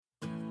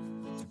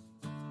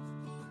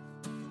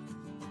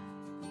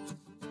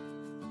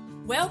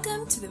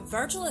Welcome to the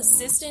Virtual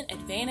Assistant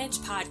Advantage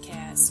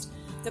podcast,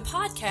 the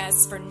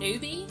podcast for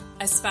newbie,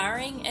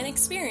 aspiring, and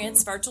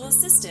experienced virtual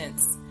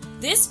assistants.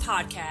 This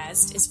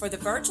podcast is for the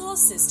virtual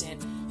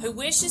assistant who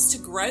wishes to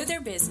grow their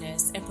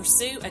business and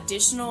pursue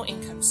additional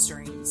income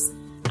streams.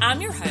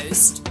 I'm your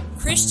host,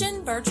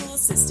 Christian Virtual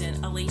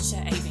Assistant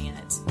Alicia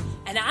Avant,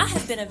 and I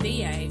have been a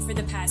VA for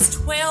the past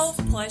 12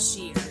 plus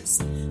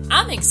years.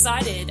 I'm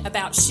excited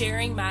about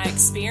sharing my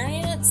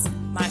experience,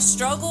 my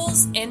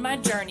struggles, and my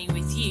journey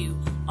with you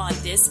on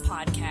this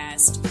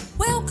podcast.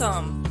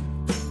 Welcome!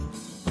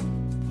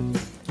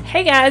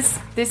 Hey guys,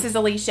 this is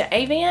Alicia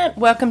Avant.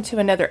 Welcome to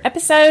another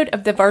episode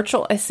of the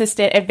Virtual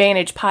Assistant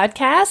Advantage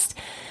podcast.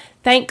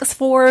 Thanks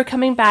for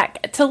coming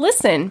back to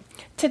listen.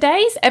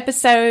 Today's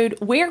episode,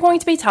 we're going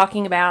to be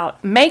talking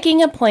about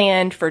making a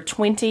plan for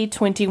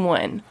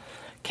 2021.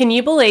 Can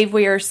you believe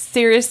we are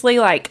seriously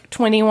like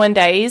 21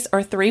 days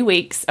or 3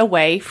 weeks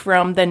away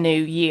from the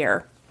new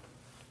year?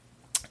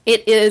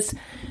 It is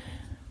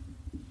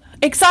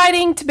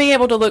exciting to be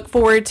able to look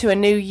forward to a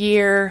new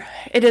year.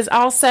 It is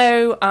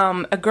also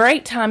a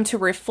great time to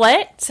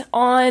reflect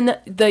on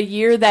the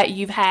year that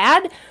you've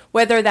had,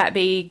 whether that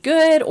be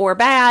good or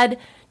bad,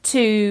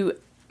 to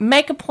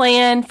make a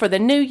plan for the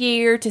new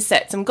year, to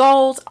set some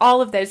goals,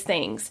 all of those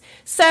things.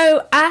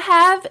 So I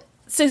have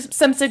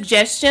some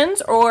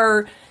suggestions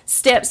or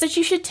steps that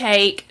you should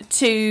take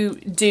to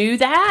do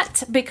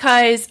that,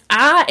 because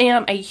I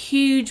am a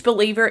huge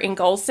believer in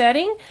goal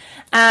setting.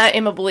 I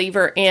am a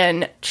believer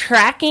in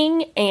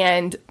tracking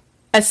and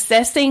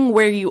assessing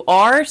where you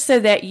are so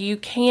that you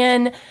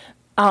can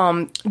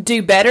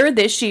do better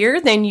this year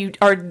than you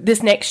or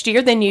this next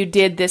year than you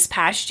did this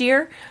past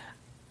year.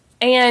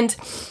 And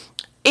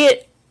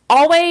it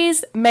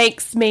always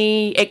makes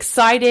me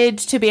excited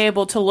to be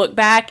able to look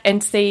back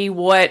and see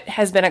what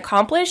has been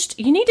accomplished.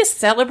 You need to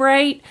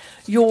celebrate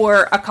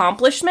your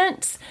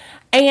accomplishments.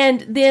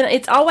 And then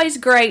it's always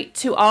great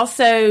to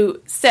also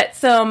set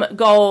some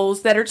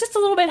goals that are just a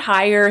little bit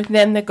higher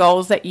than the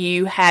goals that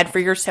you had for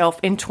yourself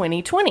in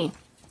 2020.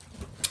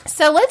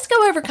 So let's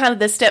go over kind of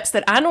the steps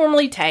that I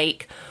normally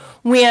take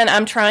when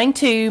I'm trying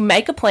to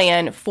make a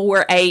plan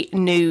for a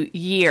new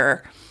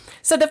year.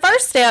 So the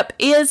first step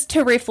is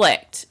to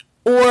reflect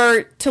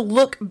or to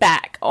look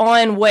back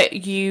on what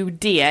you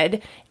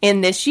did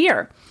in this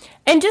year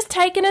and just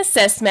take an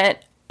assessment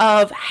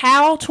of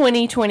how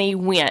 2020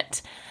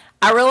 went.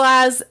 I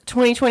realize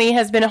 2020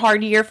 has been a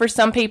hard year for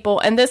some people,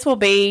 and this will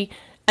be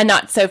a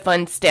not so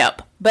fun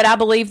step, but I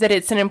believe that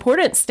it's an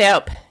important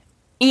step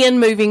in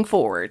moving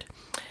forward.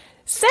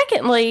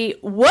 Secondly,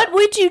 what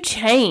would you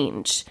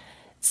change?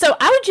 So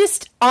I would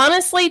just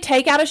honestly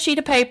take out a sheet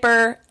of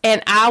paper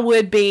and I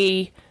would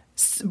be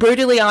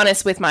brutally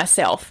honest with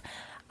myself.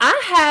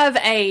 I have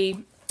a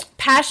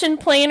Passion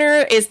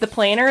Planner is the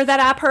planner that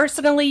I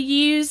personally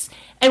use.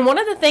 And one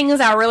of the things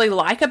I really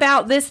like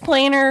about this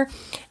planner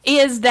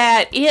is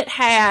that it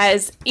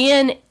has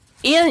in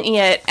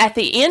it at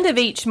the end of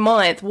each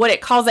month what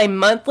it calls a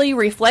monthly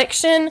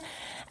reflection,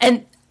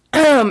 and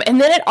then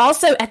it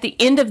also at the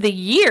end of the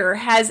year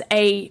has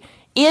a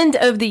end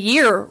of the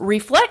year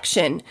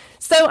reflection.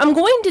 So I'm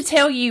going to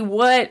tell you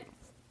what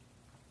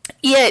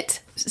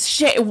it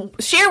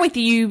share with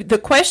you the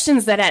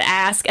questions that I'd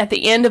ask at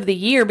the end of the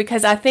year,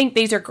 because I think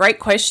these are great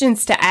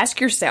questions to ask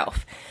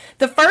yourself.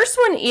 The first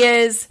one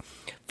is,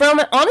 on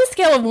a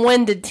scale of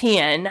 1 to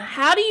 10,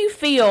 how do you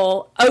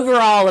feel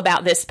overall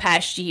about this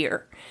past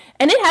year?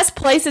 And it has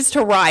places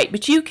to write,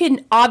 but you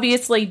can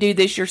obviously do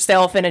this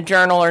yourself in a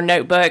journal or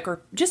notebook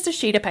or just a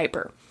sheet of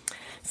paper.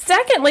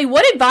 Secondly,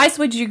 what advice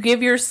would you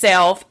give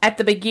yourself at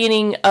the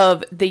beginning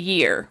of the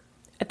year,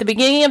 at the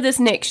beginning of this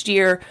next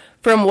year,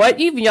 from what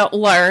you've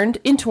learned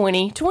in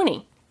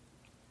 2020?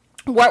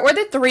 What were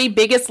the 3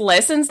 biggest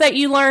lessons that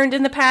you learned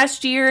in the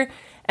past year?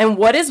 And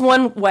what is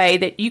one way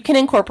that you can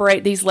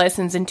incorporate these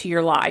lessons into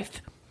your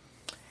life?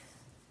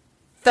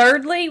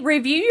 Thirdly,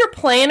 review your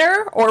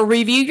planner or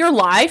review your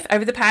life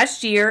over the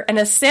past year and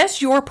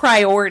assess your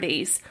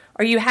priorities.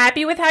 Are you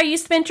happy with how you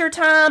spent your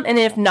time? And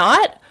if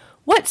not,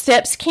 what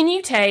steps can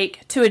you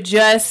take to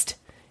adjust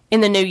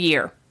in the new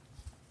year?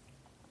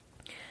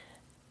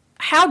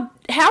 How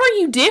are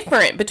you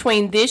different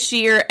between this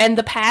year and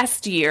the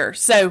past year?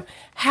 So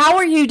how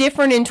are you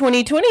different in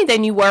 2020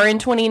 than you were in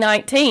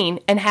 2019?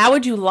 And how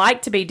would you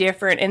like to be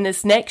different in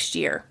this next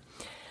year?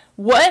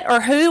 What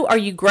or who are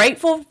you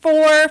grateful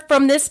for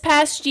from this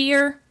past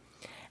year?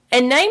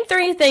 And name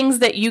 3 things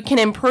that you can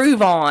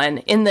improve on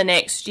in the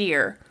next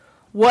year.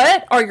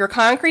 What are your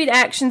concrete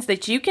actions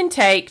that you can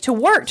take to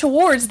work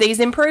towards these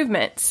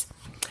improvements?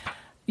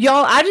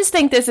 Y'all, I just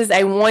think this is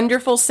a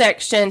wonderful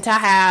section to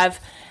have.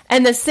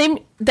 And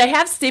they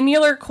have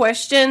similar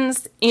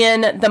questions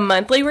in the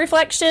monthly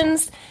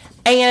reflections.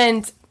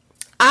 And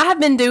I have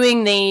been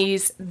doing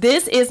these.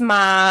 This is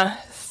my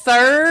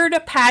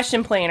 3rd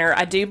Passion Planner,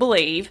 I do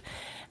believe.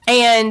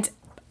 And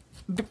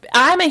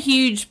I'm a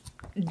huge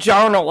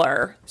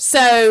journaler.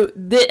 So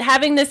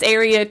having this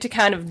area to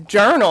kind of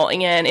journal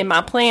in my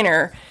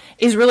planner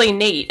is really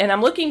neat. And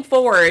I'm looking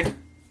forward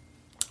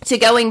to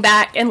going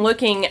back and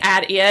looking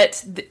at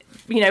it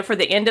for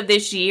the end of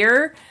this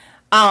year.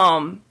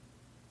 And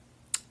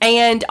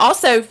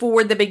also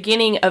for the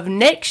beginning of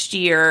next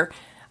year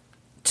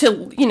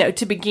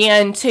to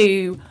begin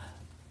to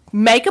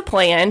make a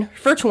plan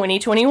for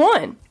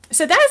 2021.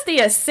 So that's the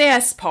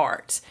assess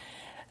part.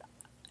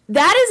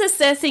 That is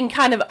assessing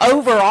kind of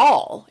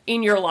overall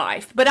in your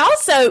life, but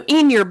also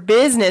in your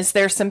business,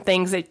 there's some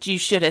things that you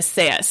should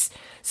assess.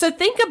 So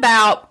think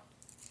about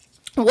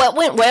what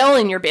went well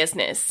in your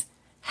business.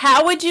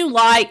 How would you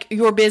like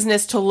your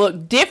business to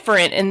look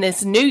different in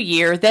this new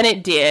year than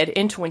it did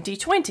in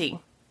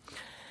 2020?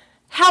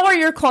 How are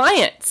your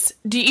clients?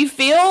 Do you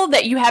feel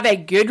that you have a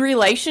good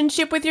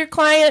relationship with your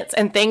clients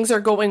and things are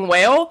going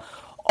well?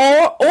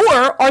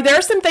 Or are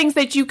there some things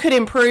that you could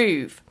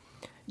improve?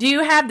 Do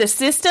you have the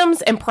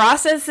systems and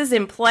processes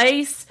in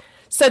place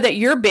so that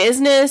your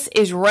business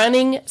is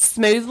running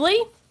smoothly?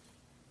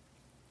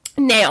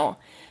 Now,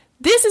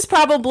 this is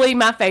probably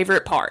my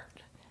favorite part.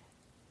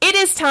 It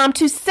is time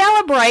to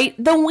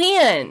celebrate the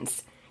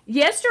wins.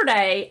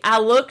 Yesterday, I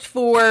looked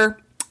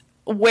for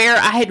where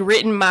I had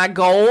written my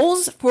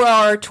goals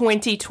for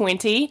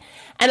 2020,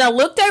 and I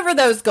looked over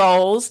those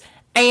goals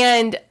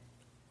and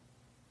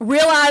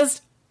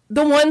realized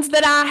the ones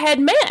that I had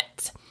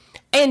met.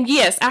 And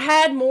yes, I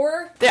had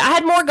more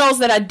goals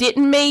that I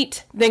didn't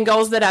meet than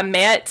goals that I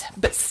met,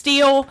 but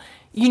still,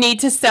 you need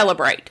to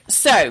celebrate.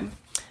 So,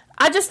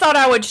 I just thought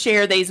I would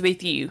share these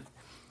with you.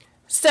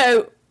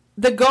 So,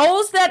 the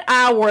goals that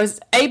I was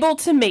able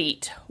to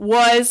meet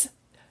was,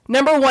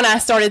 number 1, I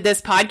started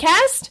this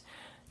podcast.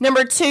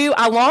 Number 2,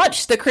 I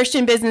launched the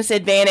Christian Business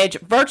Advantage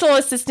Virtual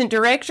Assistant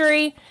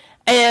Directory.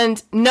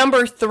 And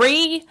number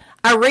 3,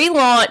 I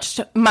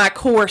relaunched my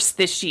course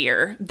this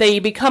year. The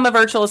Become a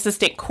Virtual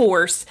Assistant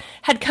course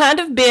had kind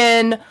of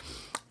been,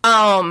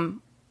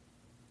 it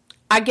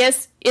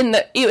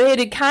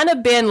had kind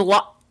of been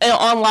on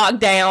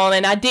lockdown,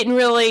 and I didn't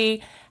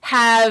really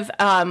have,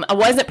 I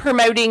wasn't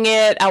promoting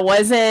it.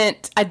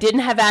 I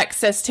didn't have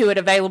access to it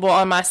available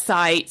on my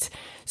site.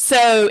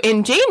 So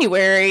in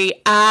January,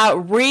 I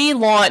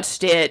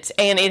relaunched it,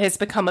 and it has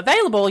become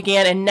available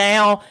again, and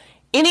now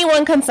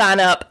anyone can sign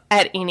up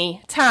at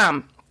any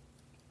time.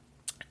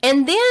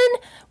 And then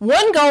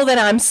one goal that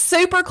I'm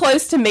super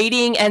close to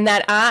meeting and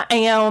that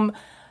I'm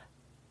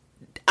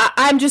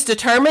just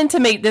determined to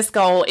meet this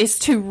goal is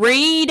to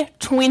read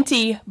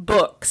 20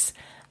 books.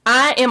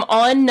 I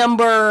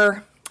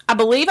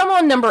believe I'm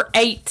on number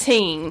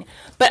 18,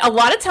 but a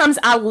lot of times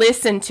I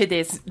listen to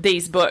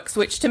these books,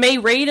 which to me,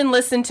 read and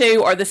listen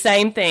to are the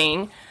same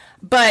thing.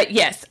 But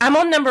yes, I'm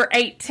on number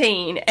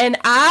 18, and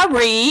I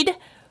read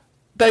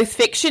both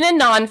fiction and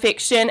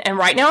nonfiction, and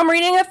right now I'm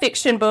reading a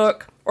fiction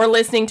book or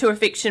listening to a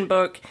fiction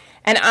book,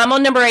 and I'm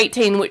on number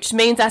 18, which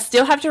means I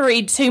still have to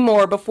read 2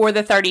 more before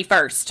the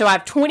 31st. So I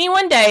have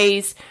 21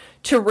 days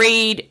to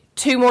read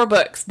 2 more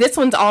books. This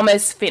one's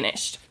almost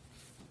finished.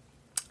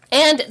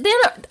 And then,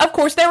 of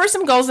course, there were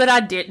some goals that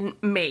I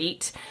didn't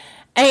meet,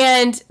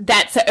 and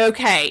that's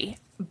okay.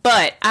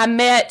 But I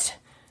met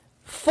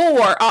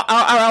 4,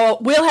 I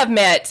will have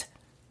met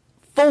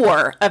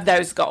 4 of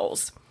those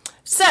goals.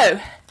 So,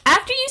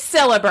 after you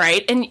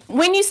celebrate, and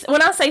when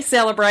I say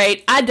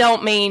celebrate, I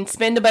don't mean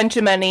spend a bunch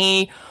of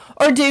money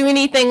or do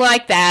anything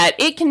like that.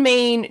 It can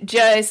mean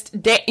just,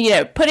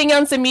 putting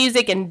on some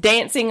music and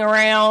dancing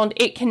around.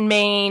 It can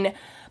mean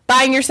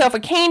buying yourself a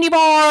candy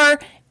bar.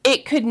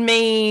 It could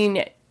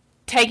mean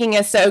taking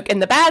a soak in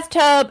the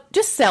bathtub.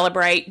 Just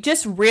celebrate.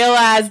 Just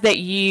realize that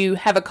you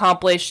have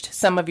accomplished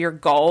some of your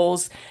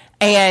goals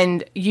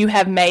and you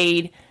have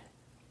made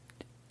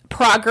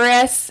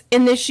progress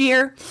in this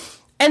year.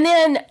 And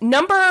then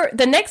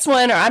the next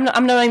one, or I'm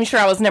not even sure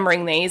I was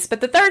numbering these,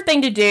 but the third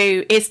thing to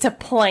do is to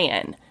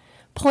plan.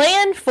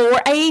 Plan for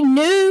a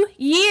new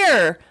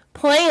year.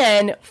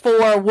 Plan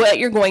for what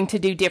you're going to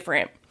do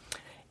different.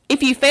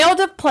 If you fail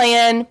to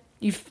plan,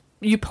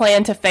 you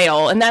plan to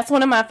fail. And that's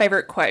one of my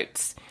favorite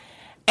quotes.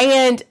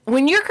 And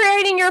when you're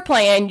creating your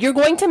plan, you're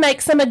going to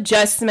make some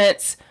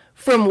adjustments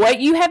from what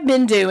you have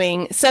been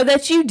doing so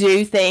that you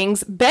do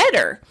things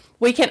better.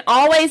 We can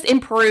always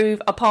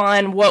improve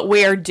upon what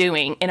we're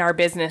doing in our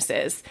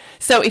businesses.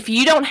 So if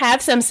you don't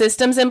have some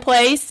systems in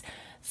place,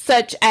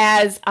 such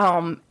as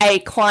a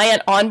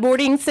client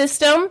onboarding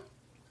system,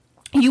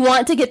 you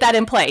want to get that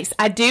in place.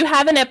 I do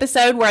have an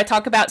episode where I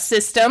talk about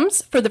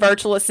systems for the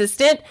virtual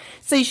assistant,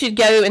 so you should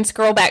go and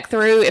scroll back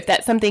through if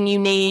that's something you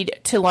need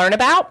to learn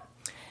about.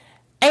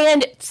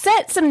 And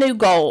set some new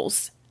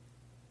goals.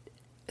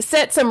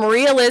 Set some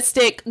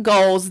realistic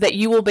goals that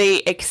you will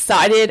be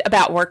excited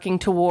about working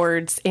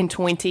towards in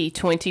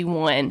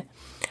 2021.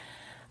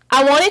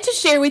 I wanted to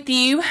share with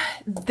you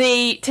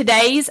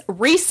today's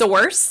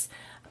resource.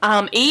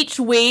 Each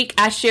week,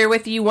 I share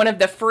with you one of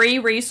the free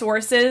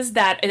resources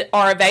that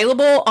are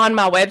available on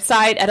my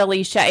website at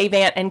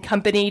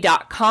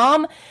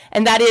AliciaAvantandCompany.com,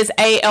 and that is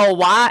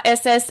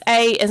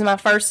ALYSSA is my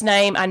first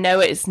name. I know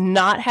it is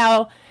not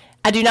how,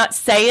 I do not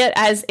say it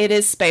as it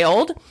is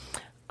spelled,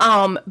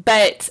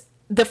 but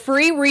the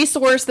free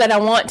resource that I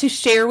want to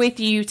share with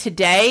you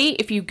today,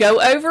 if you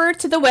go over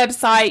to the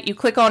website, you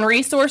click on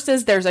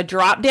resources, there's a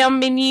drop-down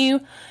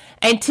menu,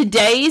 and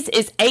today's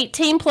is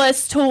 18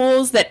 plus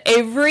tools that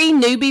every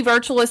newbie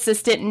virtual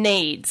assistant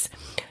needs.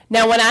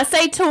 Now, when I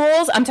say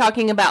tools, I'm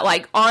talking about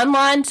like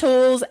online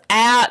tools,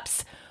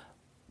 apps,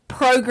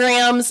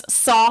 programs,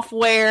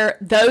 software,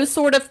 those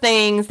sort of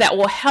things that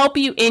will help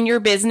you in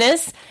your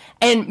business.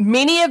 And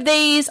many of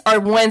these are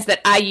ones that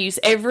I use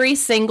every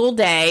single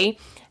day.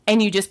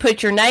 And you just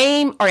put your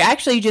name, or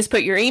actually you just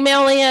put your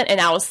email in,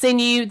 and I will send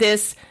you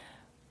this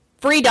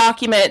free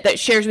document that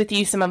shares with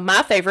you some of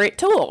my favorite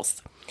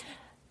tools.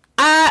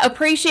 I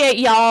appreciate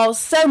y'all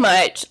so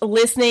much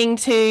listening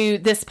to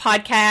this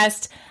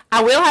podcast.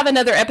 I will have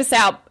another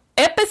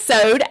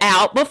episode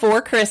out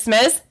before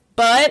Christmas,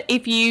 but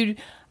if you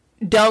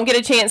don't get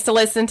a chance to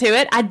listen to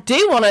it, I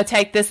do want to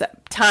take this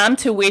time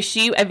to wish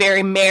you a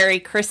very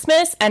Merry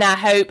Christmas, and I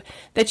hope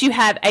that you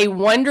have a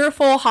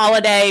wonderful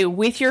holiday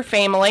with your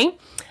family.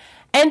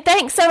 And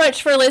thanks so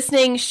much for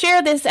listening.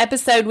 Share this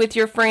episode with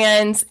your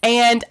friends,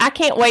 and I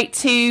can't wait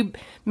to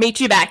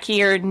meet you back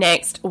here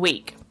next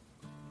week.